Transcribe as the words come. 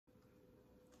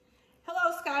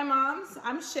Sky Moms.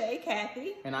 I'm Shay,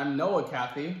 Cathey. And I'm Noah,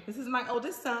 Cathey. This is my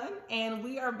oldest son, and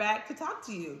we are back to talk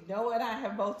to you. Noah and I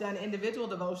have both done individual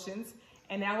devotions,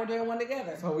 and now we're doing one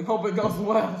together. So we hope it goes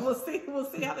well. We'll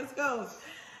see how this goes.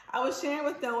 I was sharing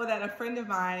with Noah that a friend of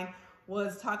mine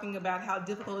was talking about how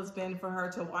difficult it's been for her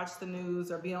to watch the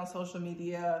news or be on social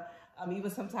media,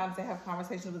 even sometimes to have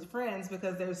conversations with friends,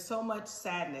 because there's so much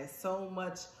sadness, so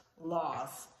much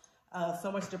loss,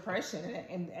 so much depression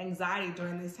and anxiety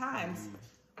during these times.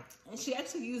 And she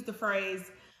actually used the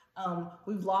phrase,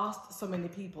 we've lost so many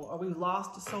people, or we've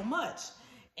lost so much.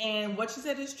 And what she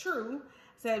said is true,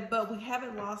 said, but we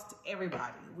haven't lost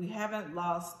everybody. We haven't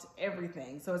lost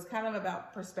everything. So it's kind of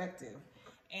about perspective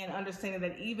and understanding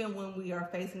that even when we are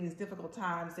facing these difficult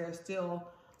times, there's still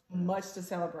much to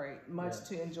celebrate, much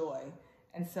to enjoy.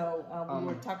 And so we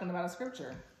were talking about a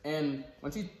scripture. And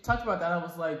when she talked about that, I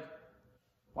was like,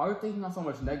 why are we thinking on so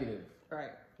much negative?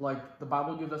 Right. Like, the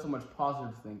Bible gives us so much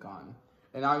positive to think on.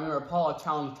 And I remember Paul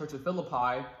challenged the church of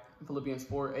Philippi in Philippians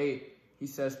 4:8. He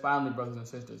says, finally, brothers and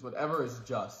sisters, whatever is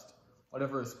just,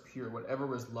 whatever is pure,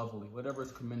 whatever is lovely, whatever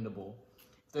is commendable,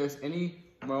 if there's any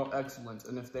moral excellence,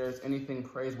 and if there's anything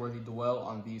praiseworthy, dwell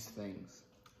on these things.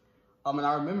 And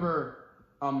I remember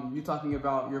you talking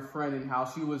about your friend and how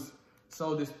she was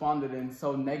so despondent and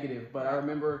so negative. But I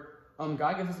remember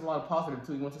God gives us a lot of positive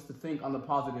too. He wants us to think on the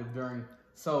positive during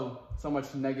so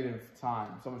much negative time,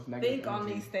 so much negative Think energy. on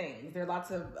these things. There are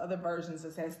lots of other versions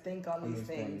that says think on these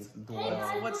things. Hey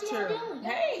guys, What's what are true? y'all doing?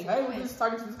 Hey, We're just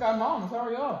talking to the Sky Moms. How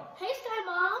are y'all? Hey Sky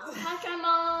Mom. Hi Sky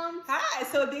Mom. Hi,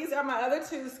 so these are my other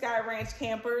two Sky Ranch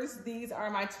campers. These are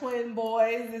my twin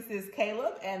boys. This is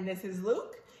Caleb and this is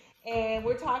Luke. And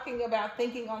we're talking about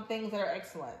thinking on things that are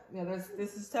excellent. You know,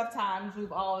 this is tough times.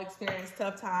 We've all experienced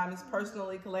tough times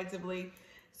personally, collectively.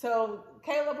 So,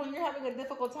 Caleb, when you're having a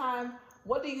difficult time,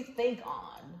 what do you think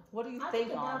on? What do you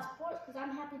think on? I think about sports because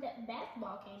I'm happy that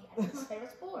basketball came back. It's my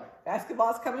favorite sport.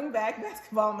 Basketball's coming back.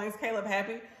 Basketball makes Caleb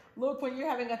happy. Luke, when you're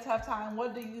having a tough time,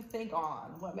 what do you think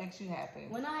on? What makes you happy?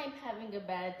 When I'm having a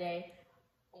bad day,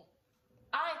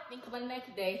 I think of the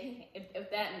next day.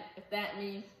 If that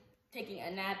means taking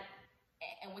a nap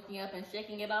and waking up and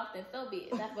shaking it off, then so be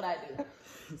it. That's what I do.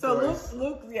 So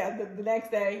Luke, yeah, the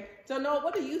next day. So Noah,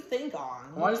 what do you think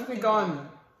on? Well, I just think on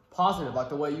positive, like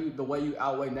the way you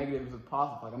outweigh negatives with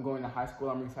positive. Like, I'm going to high school.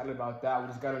 I'm excited about that. We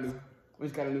just got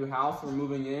a new house. We're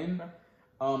moving in,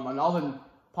 and all the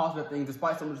positive things.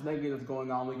 Despite so much negative that's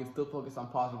going on, we can still focus on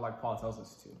positive, like Paul tells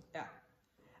us to. Yeah.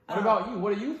 What about you?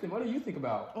 What do you think? What do you think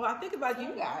about? Well, I think about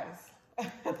you guys.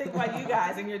 I think about you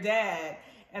guys and your dad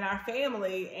and our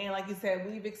family. And like you said,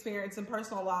 we've experienced some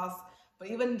personal loss. But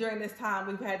even during this time,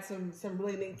 we've had some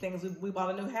really neat things. We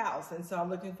bought a new house. And so I'm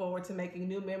looking forward to making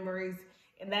new memories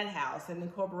in that house and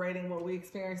incorporating what we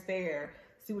experienced there.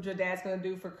 See what your dad's going to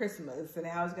do for Christmas and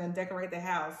how he's going to decorate the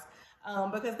house.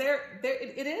 Because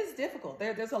it is difficult.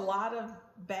 There's a lot of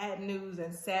bad news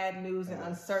and sad news and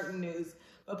uncertain news.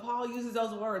 But Paul uses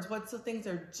those words, so things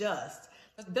are just.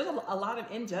 There's a lot of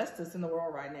injustice in the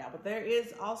world right now, but there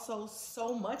is also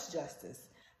so much justice.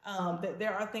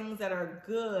 There are things that are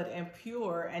good and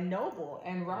pure and noble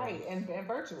and right and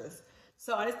virtuous.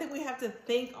 So I just think we have to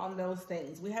think on those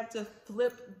things. We have to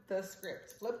flip the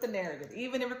script, flip the narrative.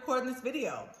 Even in recording this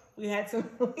video, we had some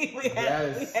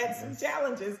some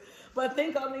challenges. But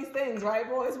think on these things, right,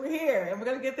 boys? We're here and we're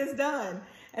gonna get this done.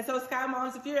 And so, Sky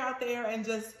Moms, if you're out there and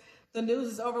just the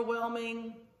news is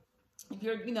overwhelming, if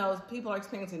you're, people are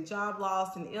experiencing job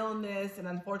loss and illness and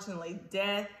unfortunately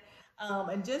death,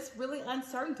 and just really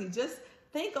uncertainty, just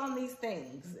think on these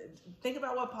things. Think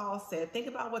about what Paul said. Think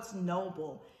about what's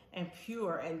noble and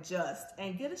pure and just,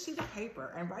 and get a sheet of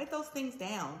paper and write those things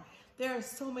down. There are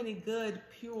so many good,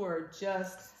 pure,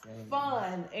 just,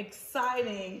 fun,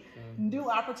 exciting, new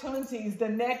opportunities the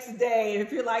next day.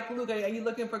 If you're like Luke, are you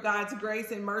looking for God's grace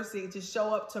and mercy to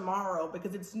show up tomorrow?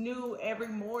 Because it's new every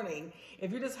morning. If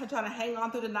you're just trying to hang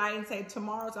on through the night and say,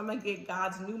 tomorrow I'm going to get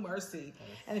God's new mercy.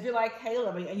 And if you're like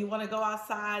Caleb and you want to go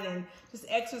outside and just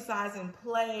exercise and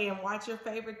play and watch your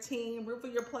favorite team, root for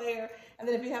your player. And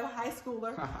then if you have a high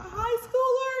schooler,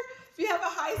 if you have a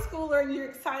high schooler and you're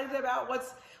excited about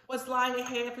what's lying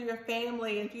ahead for your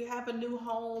family, and if you have a new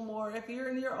home, or if you're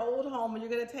in your old home and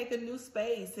you're going to take a new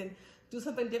space and do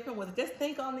something different with it, just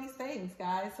think on these things,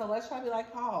 guys. So let's try to be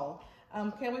like Paul.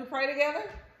 Can we pray together?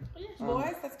 Yes,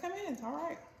 boys, let's come in. All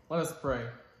right. Let us pray.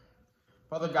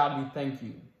 Father God, we thank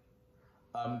you.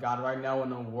 God, right now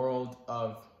in a world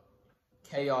of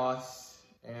chaos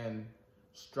and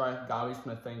strife, God, we just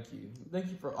want to thank you. Thank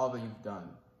you for all that you've done.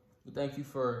 We thank you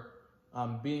for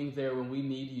being there when we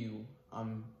need you,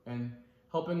 and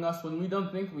helping us when we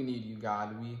don't think we need you,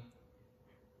 God.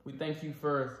 We thank you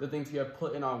for the things you have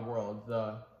put in our world,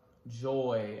 the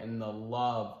joy and the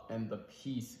love and the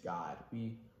peace, God.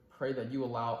 We pray that you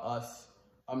allow us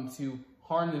to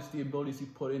harness the abilities you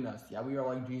put in us. Yeah, we are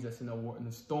like Jesus in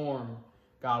the storm.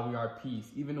 God, we are peace.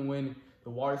 Even when the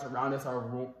waters around us are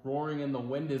roaring and the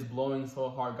wind is blowing so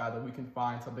hard, God, that we can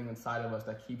find something inside of us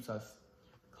that keeps us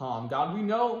calm. God, we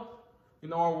know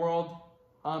our world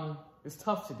is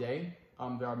tough today.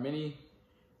 There are many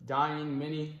dying,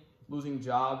 many losing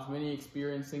jobs, many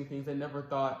experiencing things they never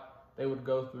thought they would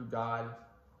go through, God.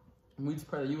 And we just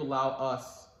pray that you allow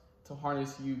us to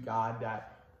harness you, God,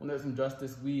 that when there's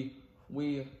injustice, we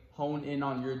hone in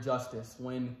on your justice.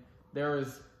 When there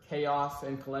is chaos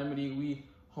and calamity, we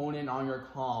hone in on your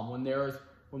calm.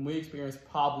 When we experience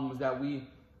problems, that we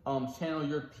channel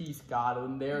your peace, God.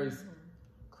 When there's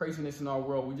craziness in our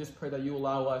world, we just pray that you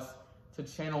allow us to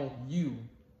channel you.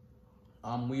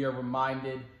 We are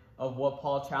reminded of what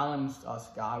Paul challenged us,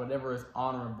 God, whatever is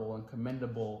honorable and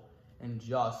commendable and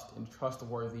just and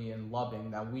trustworthy and loving,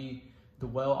 that we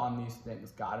dwell on these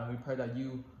things, God. And we pray that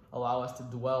you allow us to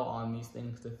dwell on these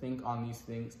things, to think on these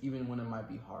things, even when it might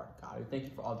be hard, God. We thank you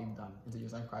for all that you've done. In your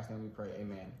son Christ's name we pray,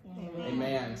 amen. Amen.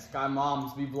 Amen. Sky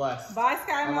Moms, be blessed. Bye,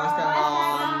 Sky Bye, Moms.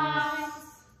 Sky Moms.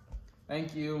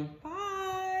 Thank you.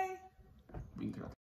 Bye. We can